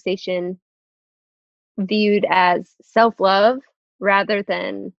conversation viewed as self love rather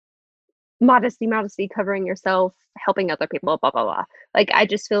than modesty, covering yourself, helping other people, blah, blah, blah. Like, I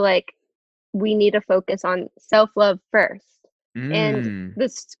just feel like we need to focus on self love first. And Mm. the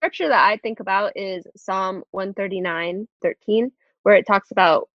scripture that I think about is Psalm 139:13, where it talks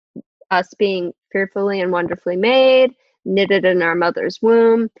about us being fearfully and wonderfully made, knitted in our mother's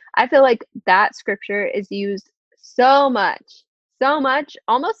womb. I feel like that scripture is used so much,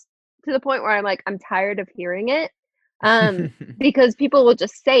 almost to the point where I'm like, I'm tired of hearing it. Because people will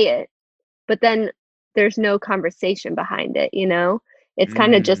just say it, but then there's no conversation behind it, you know? It's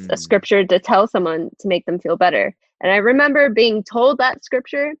kind of just a Mm. scripture to tell someone to make them feel better. And I remember being told that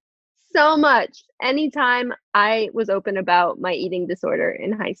scripture so much anytime I was open about my eating disorder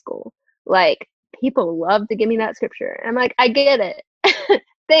in high school. Like, people love to give me that scripture. And I'm like, I get it.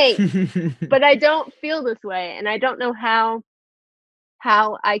 Thanks. But I don't feel this way. And I don't know how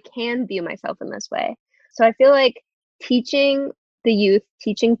I can view myself in this way. So I feel like teaching the youth,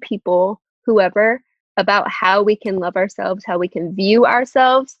 teaching people, whoever, about how we can love ourselves, how we can view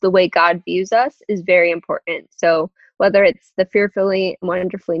ourselves the way God views us is very important. So whether it's the fearfully and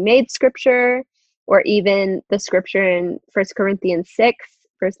wonderfully made scripture, or even the scripture in 1 Corinthians 6,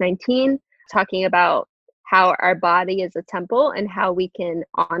 verse 19, talking about how our body is a temple and how we can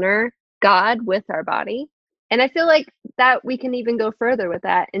honor God with our body. And I feel like that we can even go further with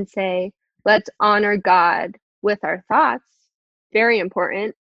that and say, let's honor God with our thoughts. Very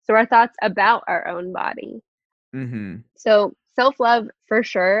important. So, our thoughts about our own body. Mm-hmm. So, self love for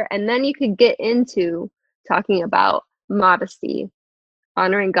sure. And then you could get into talking about modesty,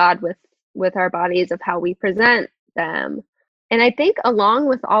 honoring God with our bodies, of how we present them. And I think along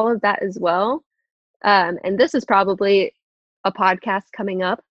with all of that as well, and this is probably a podcast coming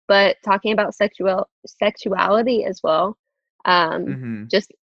up, but talking about sexuality as well, Mm-hmm.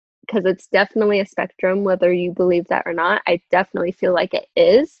 just because it's definitely a spectrum, whether you believe that or not. I definitely feel like it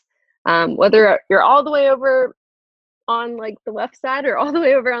is. Whether you're all the way over on like the left side or all the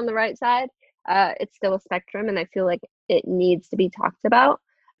way over on the right side, it's still a spectrum, and I feel like it needs to be talked about,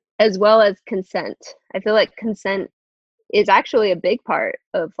 as well as consent. I feel like consent is actually a big part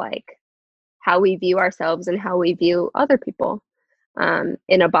of like how we view ourselves and how we view other people,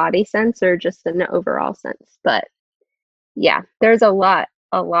 in a body sense or just in an overall sense. But yeah, there's a lot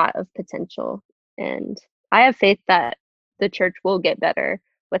of potential. And I have faith that the church will get better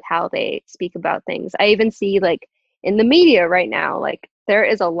with how they speak about things. I even see like in the media right now, like there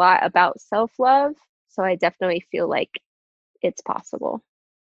is a lot about self love. So I definitely feel like it's possible.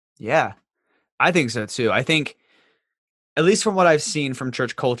 Yeah, I think so too. I think, at least from what I've seen from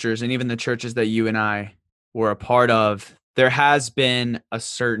church cultures and even the churches that you and I were a part of, there has been a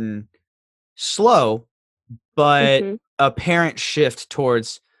certain slow but Hmm. apparent shift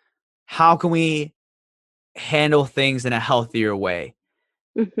towards how can we handle things in a healthier way?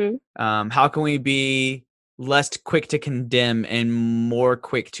 Hmm. How can we be less quick to condemn and more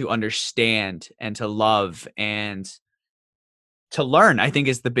quick to understand and to love and to learn? I think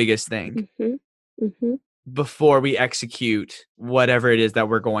is the biggest thing Hmm. Hmm. before we execute whatever it is that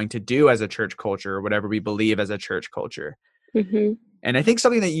we're going to do as a church culture or whatever we believe as a church culture. Hmm. And I think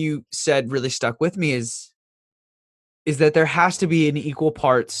something that you said really stuck with me is that there has to be an equal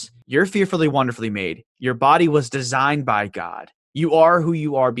parts. You're fearfully, wonderfully made. Your body was designed by God. You are who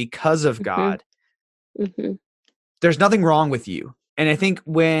you are because of Hmm. God. Hmm. There's nothing wrong with you. And I think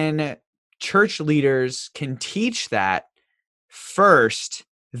when church leaders can teach that first,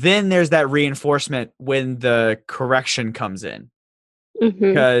 then there's that reinforcement when the correction comes in. Hmm.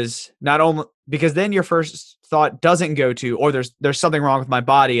 Because not only because then your first thought doesn't go to, or there's something wrong with my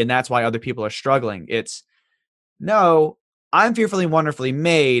body and that's why other people are struggling. It's no, I'm fearfully and wonderfully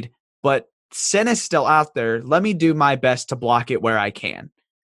made, but sin is still out there. Let me do my best to block it where I can,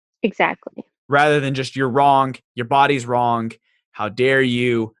 Exactly. rather than just you're wrong, your body's wrong. How dare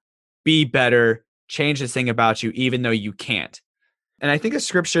you be better, change this thing about you, even though you can't. And I think a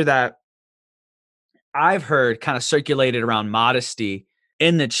scripture that I've heard kind of circulated around modesty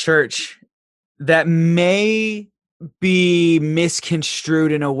in the church that may be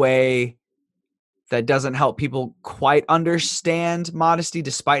misconstrued in a way that doesn't help people quite understand modesty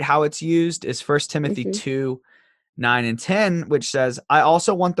despite how it's used is First Timothy Mm-hmm. 2, 9 and 10, which says, I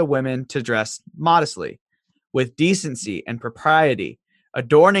also want the women to dress modestly, with decency and propriety,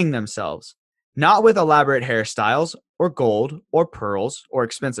 adorning themselves, not with elaborate hairstyles or gold or pearls or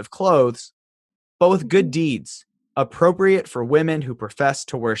expensive clothes, but with Mm-hmm. good deeds, appropriate for women who profess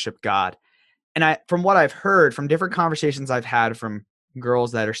to worship God. And from what I've heard from different conversations I've had from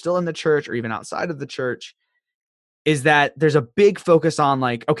girls that are still in the church or even outside of the church, is that there's a big focus on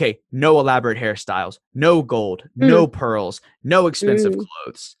like, okay, no elaborate hairstyles, no gold, no pearls, no expensive Mm-hmm.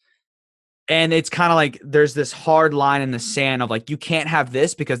 clothes. And it's kind of like there's this hard line in the sand of like, you can't have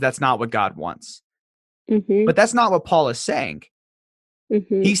this because that's not what God wants. Mm-hmm. But that's not what Paul is saying.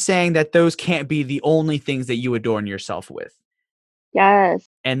 Mm-hmm. He's saying that those can't be the only things that you adorn yourself with. Yes.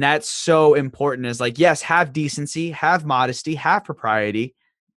 And that's so important is like, yes, have decency, have modesty, have propriety.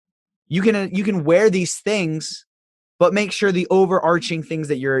 You can wear these things, but make sure the overarching things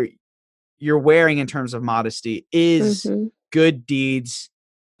that you're wearing in terms of modesty is Mm-hmm. good deeds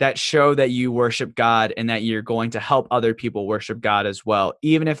that show that you worship God and that you're going to help other people worship God as well,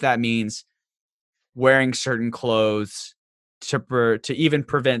 even if that means wearing certain clothes to even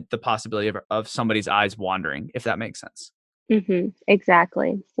prevent the possibility of somebody's eyes wandering, if that makes sense. Mm-hmm.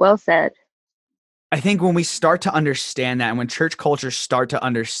 Exactly. Well said. I think when we start to understand that and when church cultures start to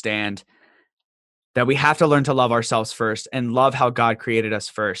understand that we have to learn to love ourselves first and love how God created us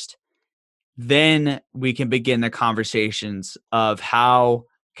first, then we can begin the conversations of how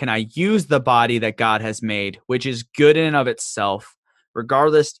can I use the body that God has made, which is good in and of itself,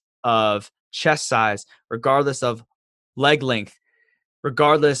 regardless of chest size, regardless of leg length,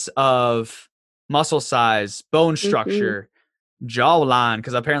 regardless of muscle size, bone Mm-hmm. structure, jawline,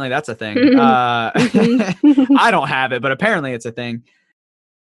 because apparently that's a thing. Mm-hmm. I don't have it, but apparently it's a thing.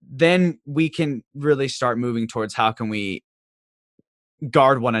 Then we can really start moving towards how can we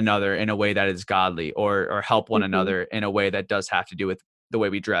guard one another in a way that is godly or help one Mm-hmm. another in a way that does have to do with the way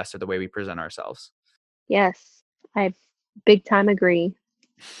we dress or the way we present ourselves. Yes. I big time agree.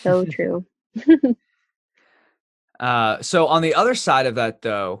 So true. So on the other side of that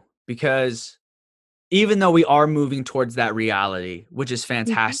though, because even though we are moving towards that reality, which is Mm-hmm.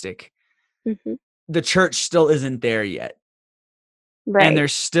 fantastic, Mm-hmm. the church still isn't there yet. And Right.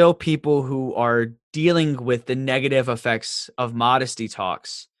 there's still people who are dealing with the negative effects of modesty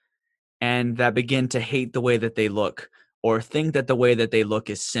talks and that begin to hate the way that they look or think that the way that they look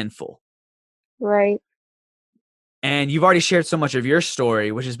is sinful. Right. And you've already shared so much of your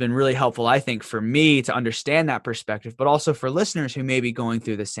story, which has been really helpful, I think, for me to understand that perspective, but also for listeners who may be going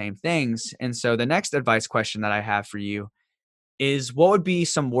through the same things. And so the next advice question that I have for you is what would be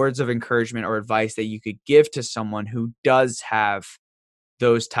some words of encouragement or advice that you could give to someone who does have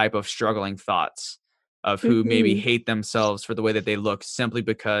those type of struggling thoughts of who maybe Mm-hmm. hate themselves for the way that they look simply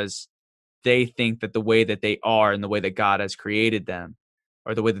because they think that the way that they are and the way that God has created them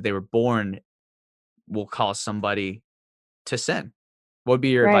or the way that they were born will cause somebody to sin? What would be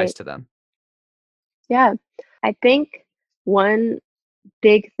your advice Right. to them? Yeah. I think one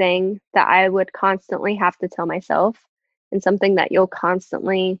big thing that I would constantly have to tell myself, and something that you'll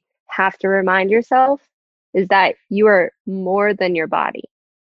constantly have to remind yourself, is that you are more than your body.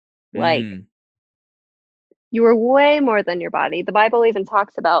 Like, Mm, you are way more than your body. The Bible even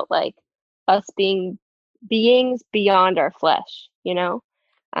talks about like us being beings beyond our flesh, you know?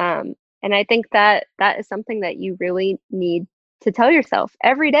 And I think that that is something that you really need to tell yourself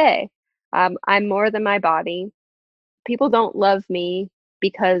every day. I'm more than my body. People don't love me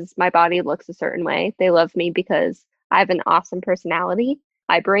because my body looks a certain way. They love me because I have an awesome personality.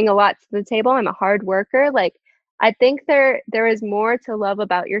 I bring a lot to the table. I'm a hard worker. Like, I think there is more to love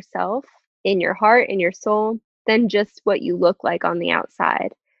about yourself in your heart, in your soul, than just what you look like on the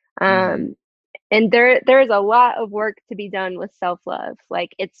outside. mm, Um, and there is a lot of work to be done with self-love.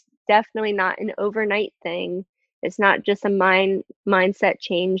 Like, it's definitely not an overnight thing. It's not just a mindset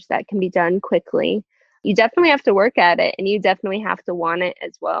change that can be done quickly. You definitely have to work at it and you definitely have to want it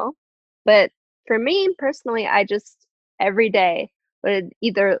as well. But for me personally, I just every day would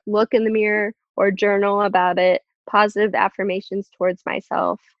either look in the mirror or journal about it, positive affirmations towards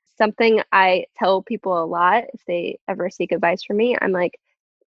myself. Something I tell people a lot if they ever seek advice from me, I'm like,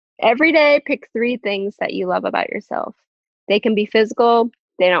 every day, pick 3 things that you love about yourself. They can be physical,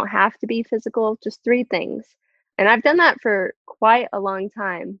 they don't have to be physical, just 3 things. And I've done that for quite a long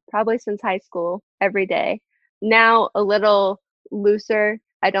time, probably since high school, every day. Now a little looser,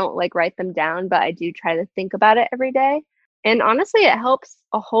 I don't like write them down, but I do try to think about it every day. And honestly, it helps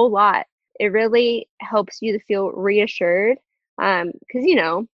a whole lot. It really helps you to feel reassured. Because,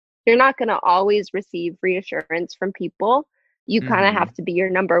 you're not going to always receive reassurance from people. You kind of Mm-hmm. have to be your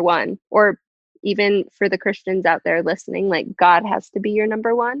number one. Or even for the Christians out there listening, like God has to be your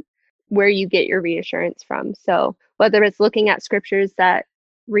number one, where you get your reassurance from. So whether it's looking at scriptures that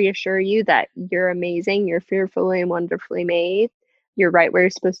reassure you that you're amazing, you're fearfully and wonderfully made, you're right where you're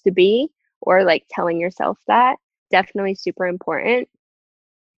supposed to be, or like telling yourself that, definitely super important.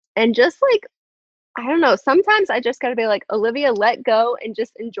 And just like, I don't know, sometimes I just got to be like, Olivia, let go and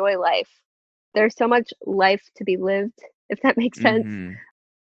just enjoy life. There's so much life to be lived, if that makes sense, Mm-hmm.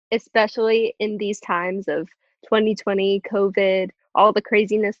 especially in these times of 2020, COVID, all the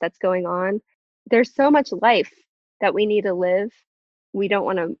craziness that's going on. There's so much life that we need to live. We don't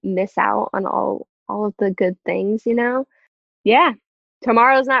want to miss out on all of the good things, Yeah.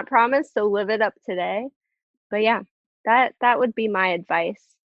 Tomorrow's not promised, so live it up today. But yeah, that would be my advice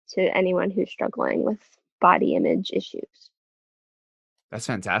to anyone who's struggling with body image issues. That's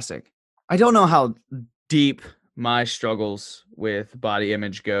fantastic. I don't know how deep my struggles with body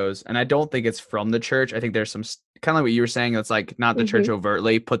image goes, and I don't think it's from the church. I think there's some kind of like what you were saying. That's like not the church Mhm.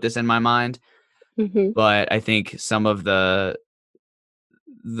 overtly put this in my mind, Mhm. but I think some of the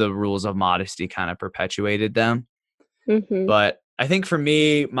rules of modesty kind of perpetuated them. Mhm. But I think for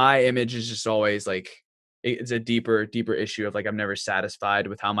me, my image is just always like it's a deeper issue of like I'm never satisfied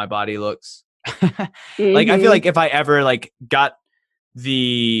with how my body looks. Like I feel Mhm. like if I ever like got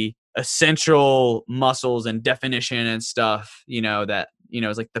the essential muscles and definition and stuff, that,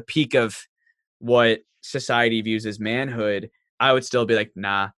 is like the peak of what society views as manhood, I would still be like,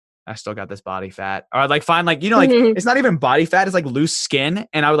 nah, I still got this body fat. Or I'd like find like, like Mhm. it's not even body fat, it's like loose skin.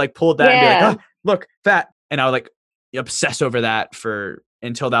 And I would like pull that and be like, Yeah. oh, look, fat. And I would like obsess over that for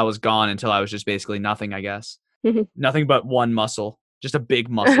until that was gone, until I was just basically nothing, I guess. Mhm. Nothing but one muscle, just a big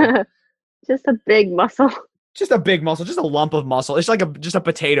muscle. Just a big muscle. Just a big muscle, just a lump of muscle. It's like just a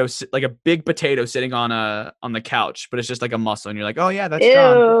potato, like a big potato sitting on the couch, but it's just like a muscle, and you're like, oh yeah, that's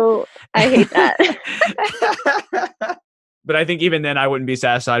John. Ew. I hate that. But I think even then, I wouldn't be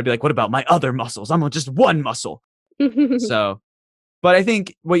satisfied. I'd be like, what about my other muscles? I'm just one muscle. So, but I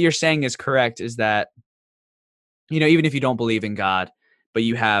think what you're saying is correct. Is that even if you don't believe in God, but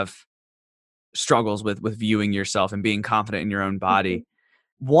you have struggles with viewing yourself and being confident in your own Mhm. body.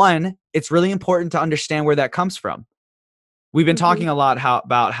 One, it's really important to understand where that comes from. We've been Mhm. talking a lot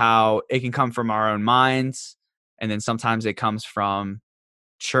about how it can come from our own minds, and then sometimes it comes from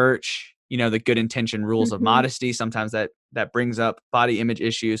church, the good intention rules of Mhm. modesty. Sometimes that brings up body image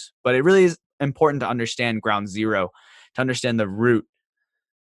issues, but it really is important to understand ground zero, to understand the root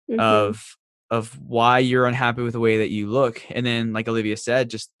Mhm. of why you're unhappy with the way that you look. And then, like Olivia said,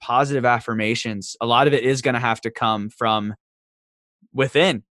 just positive affirmations. A lot of it is going to have to come from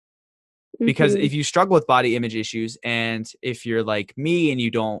within, because Mhm. if you struggle with body image issues, and if you're like me and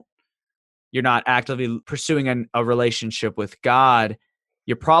you're not actively pursuing a relationship with God,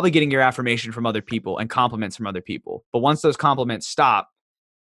 you're probably getting your affirmation from other people and compliments from other people. But once those compliments stop,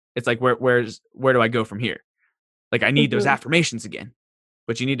 it's like, where do I go from here? Like, I need those Mhm. affirmations again,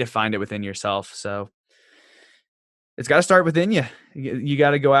 but you need to find it within yourself. So it's got to start within you. You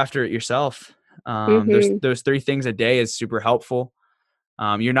got to go after it yourself. There's Mhm. those 3 things a day is super helpful.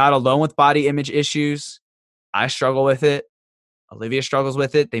 You're not alone with body image issues. I struggle with it. Olivia struggles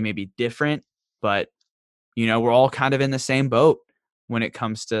with it. They may be different, but we're all kind of in the same boat when it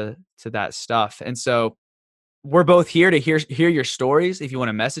comes to that stuff. And so we're both here to hear your stories. If you want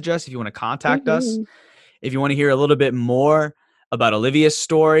to message us, if you want to contact us, Mhm. if you want to hear a little bit more about Olivia's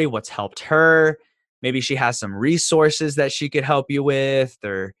story, what's helped her, maybe she has some resources that she could help you with,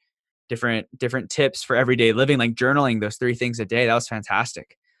 or different tips for everyday living, like journaling those 3 things a day. That was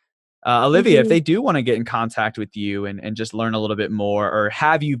fantastic. Olivia, if Mhm. they do want to get in contact with you and just learn a little bit more, or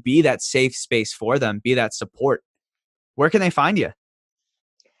have you be that safe space for them, be that support, where can they find you?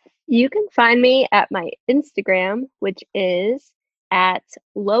 You can find me at my Instagram, which is at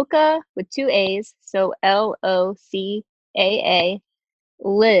Loca with 2 A's, so LOCAA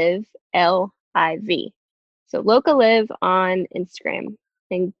live LIV. So Loca live on Instagram.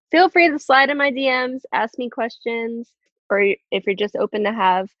 And feel free to slide in my DMs, ask me questions, or if you're just open to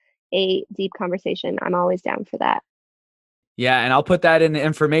have a deep conversation, I'm always down for that. Yeah, and I'll put that in the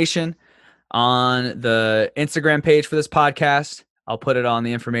information on the Instagram page for this podcast. I'll put it on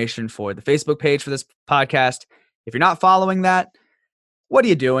the information for the Facebook page for this podcast. If you're not following that, what are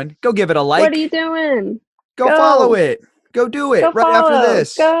you doing? Go give it a What are you like. doing? Go follow Go. it. Go do it Go right after follow.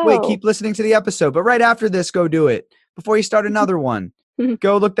 this. Wait, Go. keep listening to the episode, but right after this, go do it before you start another one.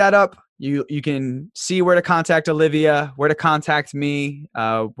 Go look that up. You can see where to contact Olivia, where to contact me.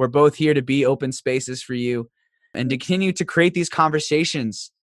 We're both here to be open spaces for you and to continue to create these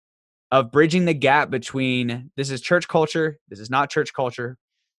conversations of bridging the gap between this is church culture, this is not church culture,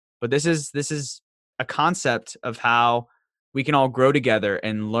 but this is a concept of how we can all grow together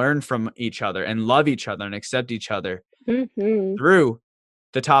and learn from each other and love each other and accept each other through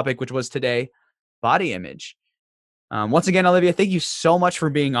the topic, which was today, body image. Once again, Olivia, thank you so much for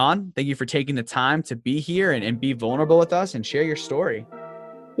being on. Thank you for taking the time to be here and be vulnerable with us and share your story.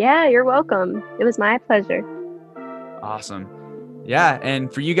 Yeah, you're welcome. It was my pleasure. Awesome. Yeah.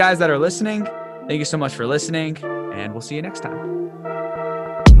 And for you guys that are listening, thank you so much for listening, and we'll see you next time.